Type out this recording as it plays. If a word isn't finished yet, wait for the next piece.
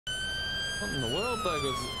What in the world? There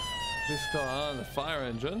goes this car and the fire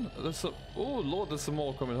engine. There's some, oh lord, there's some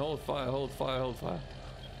more coming. Hold fire, hold fire, hold fire.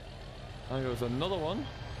 There goes another one.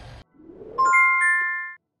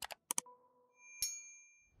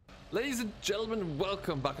 Ladies and gentlemen,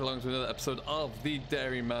 welcome back along to another episode of the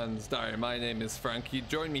Dairyman's Diary. My name is Frank. You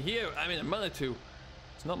join me here. I'm in a Man.2.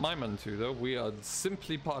 It's not my Man.2 though. We are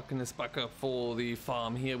simply parking this back up for the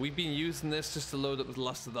farm here. We've been using this just to load up the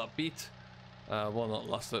last of that beet. Well, not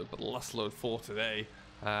last load, but the last load for today.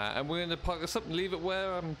 And we're going to park this up and leave it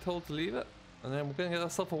where I'm told to leave it. And then we're going to get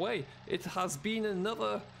ourselves away. It has been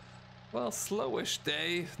another, well, slowish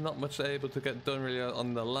day. Not much able to get done really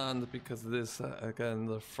on the land because it is, again,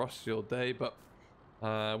 the frosty old day. But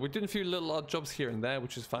we're doing a few little odd jobs here and there,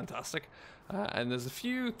 which is fantastic. And there's a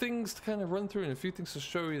few things to kind of run through and a few things to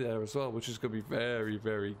show you there as well, which is going to be very,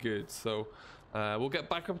 very good. So we'll get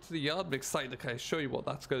back up to the yard. I'm excited to kind of show you what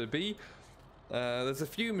that's going to be. There's a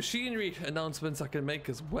few machinery announcements I can make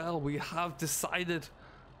as well. We have decided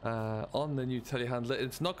on the new telehandler.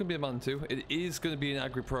 It's not going to be a Man.2. It is going to be an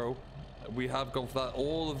Agri Pro. We have gone for that.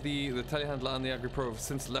 All of the telehandler and the Agri Pro have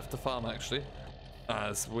since left the farm actually,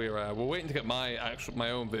 as we're waiting to get my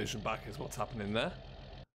own version back. Is what's happening there.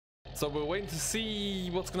 So we're waiting to see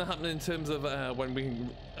what's going to happen in terms of when we can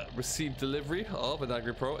receive delivery of an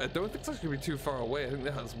Agri Pro. I don't think it's actually going to be too far away. I think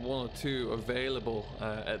there has one or two available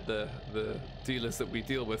at the dealers that we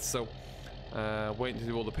deal with. So waiting to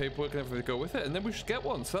do all the paperwork and everything to go with it, and then we should get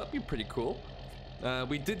one. So that'd be pretty cool.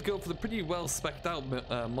 We did go for the pretty well spec'd out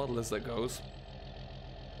model as that goes.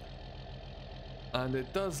 And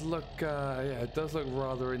it does look, yeah, it does look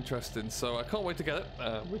rather interesting. So I can't wait to get it.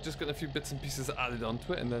 We're just getting a few bits and pieces added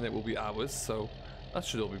onto it, and then it will be ours. So that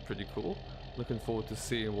should all be pretty cool. Looking forward to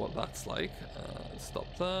seeing what that's like. Stop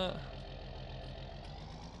that.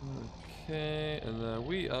 Okay, and then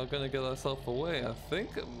we are going to get ourselves away, I think.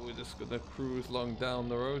 We're just going to cruise along down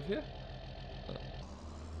the road here.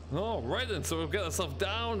 Alright then, so we'll get ourselves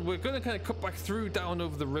down. We're going to kind of cut back through down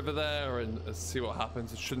over the river there and see what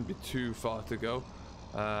happens. It shouldn't be too far to go.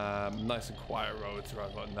 Nice and quiet roads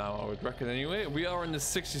right about now, I would reckon anyway. We are in the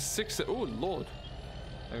 66. Oh lord.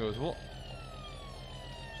 There goes what?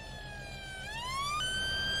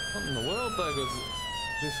 What in the world? There goes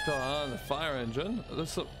this car and the fire engine. There's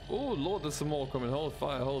some, oh lord, there's some more coming. Hold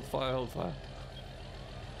fire, hold fire, hold fire.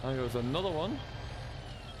 There goes another one.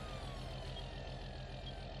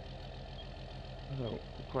 I don't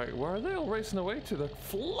quite, where are they all racing away to? They're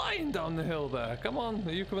flying down the hill there. Come on,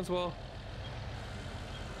 you come as well.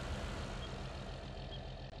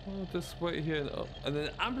 Oh, just wait here. Oh, and then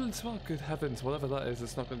ambulance, well, good heavens, whatever that is,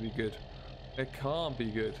 it's not going to be good. It can't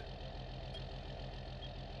be good.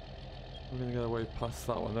 We're going to get away past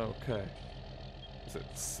that one, okay.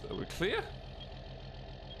 Are we clear?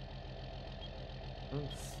 I don't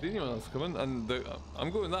see anyone else coming, and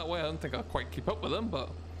I'm going that way. I don't think I'll quite keep up with them, but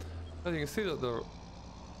as you can see that they're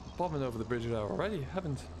bombing over the bridge there already.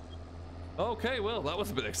 Haven't. Okay, well that was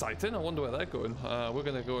a bit exciting. I wonder where they're going. We're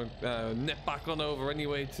gonna go and nip back on over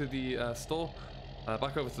anyway to the store,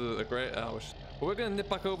 back over to the great hours. But we're gonna nip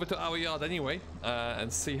back over to our yard anyway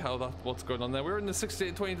and see how what's going on there. We're in the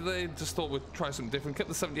 6820 today. Just thought we'd try something different. Kept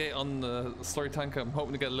the 78 on the slurry tanker. I'm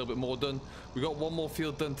hoping to get a little bit more done. We got one more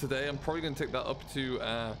field done today. I'm probably gonna take that up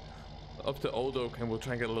to Old Oak, and we'll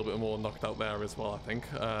try and get a little bit more knocked out there as well, I think.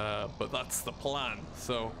 But that's the plan.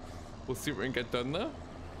 So we'll see what we can get done there.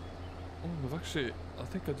 Oh, we've actually, I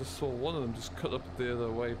think I just saw one of them just cut up the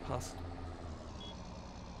other way past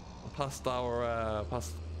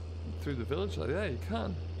through the village. Like, yeah, you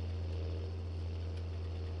can.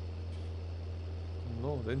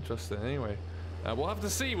 Lord, interesting. Anyway, we'll have to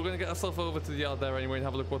see. We're going to get ourselves over to the yard there anyway and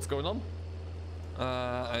have a look what's going on.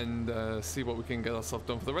 And see what we can get ourselves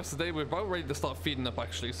done for the rest of the day. We're about ready to start feeding up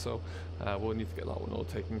actually, so we'll need to get that one all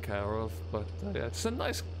taken care of. But yeah, it's a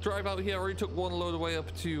nice drive out here. I already took one load away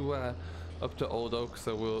up to Old Oak,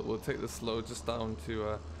 so we'll take this load just down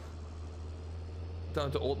to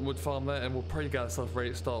Altonwood Farm there, and we'll probably get ourselves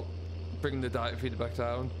ready to start bringing the diet feeder back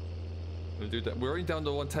down. We'll do that. We're already down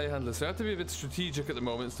to one telehandler, so we have to be a bit strategic at the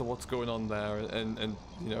moment as to what's going on there, and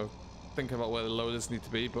you know, thinking about where the loaders need to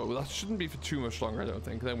be, but that shouldn't be for too much longer, I don't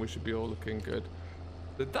think. Then we should be all looking good.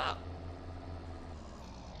 Did that?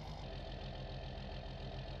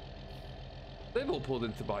 They've all pulled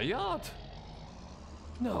into my yard.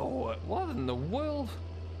 No, what in the world?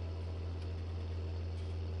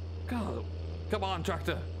 God, come on,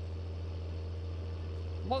 tractor.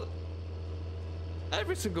 What?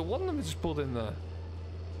 Every single one of them is just pulled in there.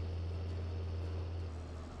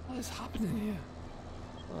 What is happening here?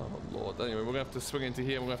 Oh lord, anyway, we're gonna have to swing into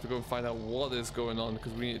here and we're gonna have to go and find out what is going on,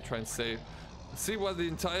 because we need to try and see where the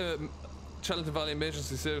entire Chellington Valley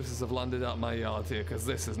Emergency Services have landed at my yard here because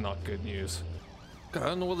this is not good news. I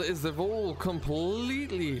don't know what it is. They've all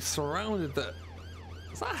completely surrounded the...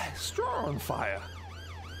 Is that straw on fire?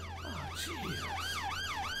 Oh, Jesus.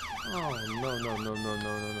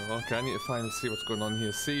 Oh, no. Okay, I need to find and see what's going on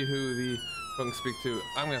here. See who the... I can speak to.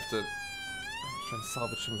 I'm going to have to... try and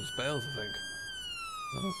salvage some of those bales, I think.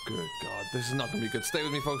 Oh, good God. This is not going to be good. Stay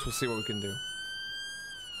with me, folks. We'll see what we can do.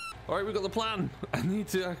 Alright, we've got the plan. I need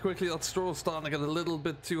to quickly... That straw's starting to get a little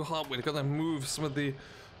bit too hot. We've got to move some of the...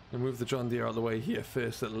 Move the John Deere out of the way here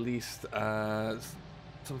first, at least.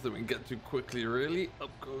 Something we can get to quickly, really. Up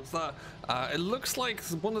goes that. It looks like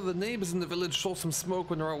one of the neighbors in the village saw some smoke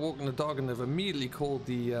when they were out walking the dog, and they've immediately called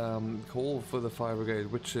the call for the fire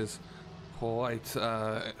brigade, which is quite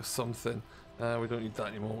something. We don't need that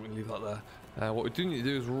anymore. We can leave that there. What we do need to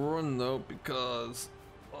do is run though, because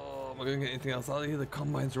am I going to get anything else out of here? The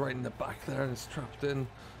combine's right in the back there, and it's trapped in.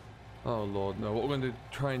 Oh lord, no. What we're going to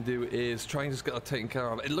try and do is try and just get that taken care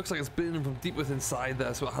of. It looks like it's burning from deep within inside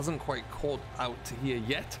there, so it hasn't quite caught out to here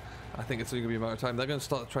yet. I think it's only going to be a matter of time. They're going to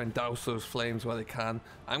start to try and douse those flames where they can.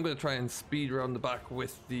 I'm going to try and speed around the back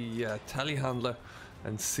with the telehandler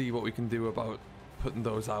and see what we can do about putting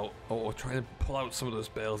those out, or trying to pull out some of those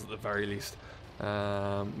bales at the very least.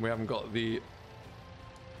 We haven't got the...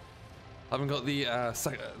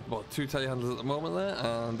 two telehandlers at the moment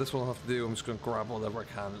there, and this one I'll have to do. I'm just going to grab whatever I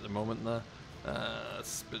can at the moment there.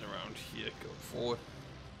 Spin around here, go forward.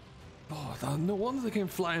 Oh, no wonder they came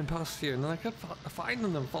flying past here, and then I kept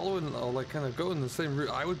finding them, following, or like kind of going the same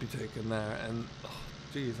route I would be taking there, and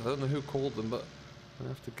geez, I don't know who called them, but I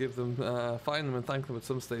have to give them, find them and thank them at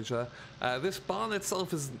some stage there. This barn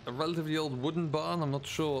itself is a relatively old wooden barn. I'm not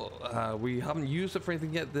sure, we haven't used it for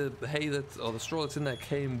anything yet. The hay or the straw that's in there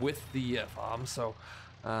came with the farm, so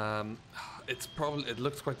it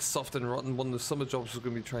looks quite soft and rotten. One of the summer jobs is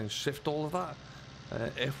going to be trying to shift all of that.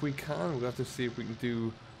 If we can, we'll have to see if we can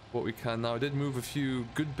do what we can. Now, I did move a few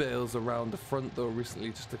good bales around the front though recently,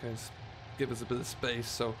 just to kind of give us a bit of space,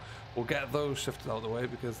 so we'll get those shifted out of the way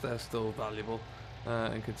because they're still valuable.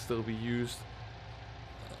 And can still be used.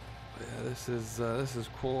 Yeah, this is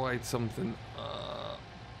quite something.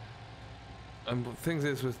 And the thing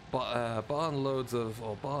is, with barn loads of,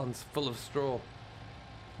 or barns full of straw,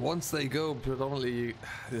 once they go predominantly,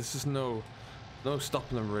 there's just no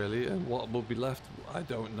stopping them really. And what will be left, I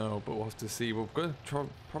don't know, but we'll have to see. We're going to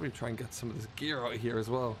probably try and get some of this gear out of here as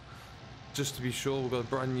well, just to be sure. We've got a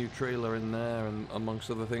brand new trailer in there, and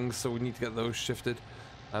amongst other things, so we need to get those shifted.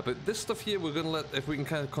 But this stuff here, we're going to let, if we can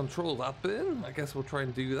kind of control that bit, I guess we'll try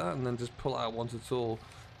and do that, and then just pull out once it's all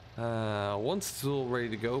ready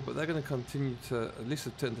to go. But they're going to continue to, at least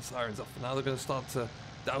have turned the sirens off for now. They're going to start to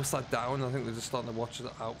douse that down. I think they're just starting to watch it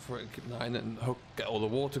out for it and keep an eye on it and get all the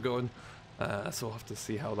water going. So we'll have to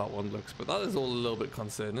see how that one looks. But that is all a little bit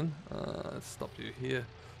concerning. Let's stop you here.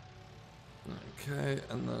 Okay,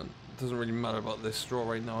 and then it doesn't really matter about this straw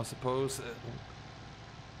right now, I suppose.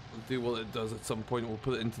 We'll do what it does at some point. We'll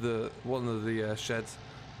put it into one of the sheds.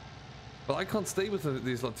 But I can't stay with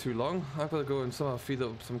these lot too long. I've got to go and somehow feed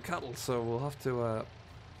up some cattle, so we'll have to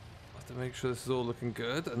make sure this is all looking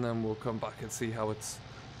good, and then we'll come back and see how it's.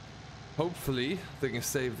 Hopefully they can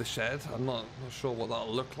save the shed. I'm not sure what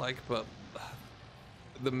that'll look like, but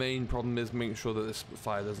the main problem is making sure that this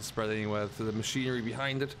fire doesn't spread anywhere to the machinery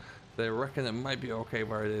behind it. They reckon it might be okay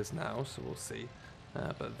where it is now, so we'll see.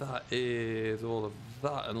 But that is all of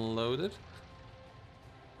that unloaded.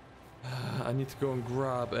 I need to go and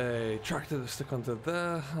grab a tractor to stick onto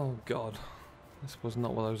there. Oh god, this was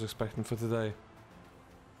not what I was expecting for today.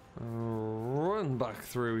 Run back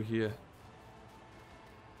through here.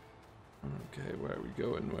 Okay, where are we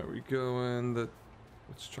going? Where are we going?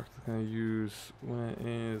 Which tractor can I use? Where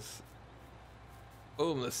is...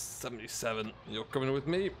 Oh, the 77. You're coming with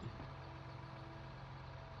me.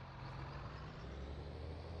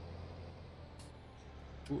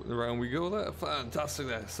 Around we go there. Fantastic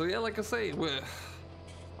there. So yeah, like I say, I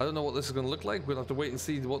don't know what this is going to look like. We'll have to wait and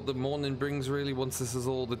see what the morning brings really, once this is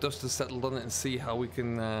all, the dust has settled on it, and see how we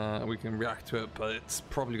can react to it. But it's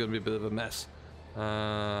probably going to be a bit of a mess,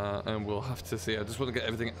 and we'll have to see. I just want to get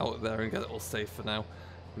everything out there and get it all safe for now,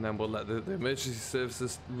 and then we'll let the emergency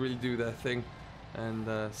services really do their thing and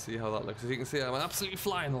see how that looks. As you can see, I'm absolutely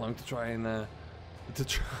flying along to try and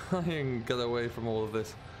get away from all of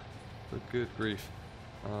this. But good grief.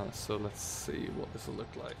 So let's see what this will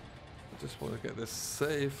look like. I just want to get this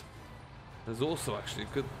safe. There's also actually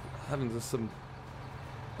good heavens, there's some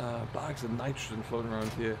bags of nitrogen floating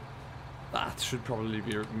around here. That should probably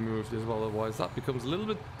be removed as well, otherwise that becomes a little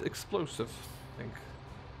bit explosive, I think.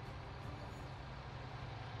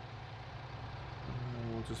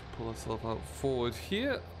 We'll just pull ourselves out forward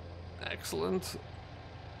here. Excellent.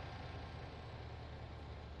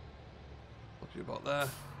 What you about there?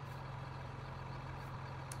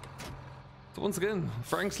 So once again,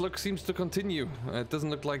 Frank's luck seems to continue. It doesn't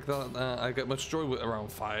look like that I get much joy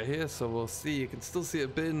around fire here, so we'll see. You can still see it a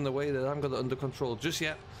bit in the way that I haven't got it under control just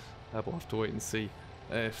yet. We'll have to wait and see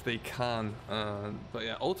if they can. But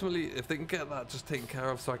yeah, ultimately, if they can get that just taken care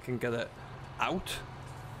of so I can get it out,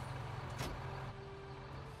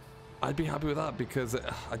 I'd be happy with that, because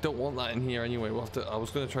I don't want that in here anyway. We'll have to. I was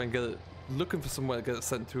going to try and get it, looking for somewhere to get it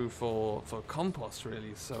sent to for compost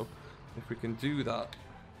really. So if we can do that,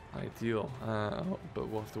 ideal. But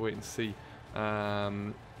we'll have to wait and see.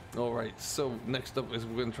 All right. So next up is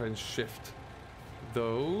we're going to try and shift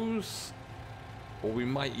those, or we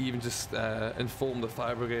might even just inform the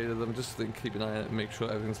fire brigade of them. Just think, keep an eye on it and make sure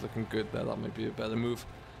everything's looking good there. That might be a better move.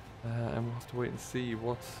 And we'll have to wait and see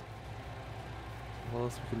what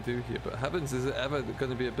else we can do here. But heavens, is it ever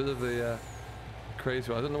going to be a bit of a crazy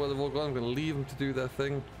one? I don't know where they've all gone. I'm going to leave them to do their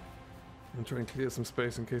thing and try and clear some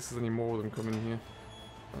space in case there's any more of them coming here.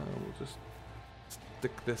 We'll just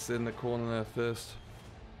stick this in the corner there first.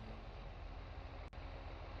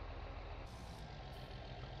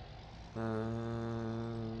 Okay,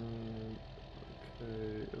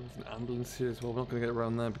 there was an ambulance here as well. We're not going to get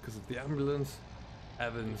around there because of the ambulance.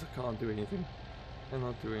 Evans, I can't do anything.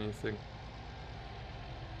 Cannot do anything.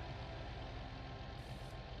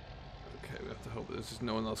 Okay, we have to hope there's just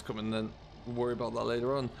no one else coming then. We'll worry about that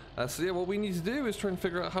later on. So yeah, what we need to do is try and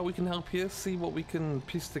figure out how we can help here, see what we can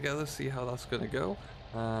piece together, see how that's going to go,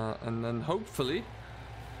 and then hopefully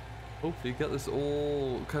get this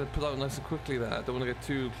all kind of put out nice and quickly there. I don't want to get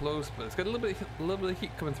too close, but it's got a little bit of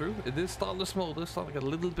heat coming through. It is starting to smolder, starting to get a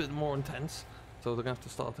little bit more intense, so they're going to have to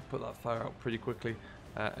start to put that fire out pretty quickly,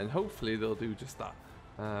 and hopefully they'll do just that.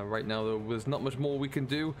 Right now, though, there's not much more we can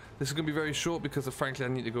do. This is going to be very short because, frankly, I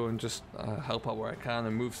need to go and just help out where I can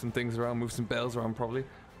and move some things around, move some bales around probably.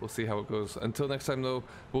 We'll see how it goes. Until next time, though,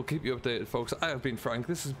 we'll keep you updated, folks. I have been Frank.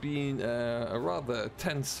 This has been a rather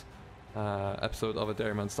tense episode of A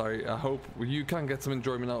Dairyman's Diary. I hope you can get some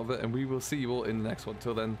enjoyment out of it, and we will see you all in the next one.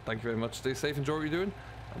 Till then, thank you very much. Stay safe, enjoy what you're doing,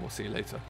 and we'll see you later.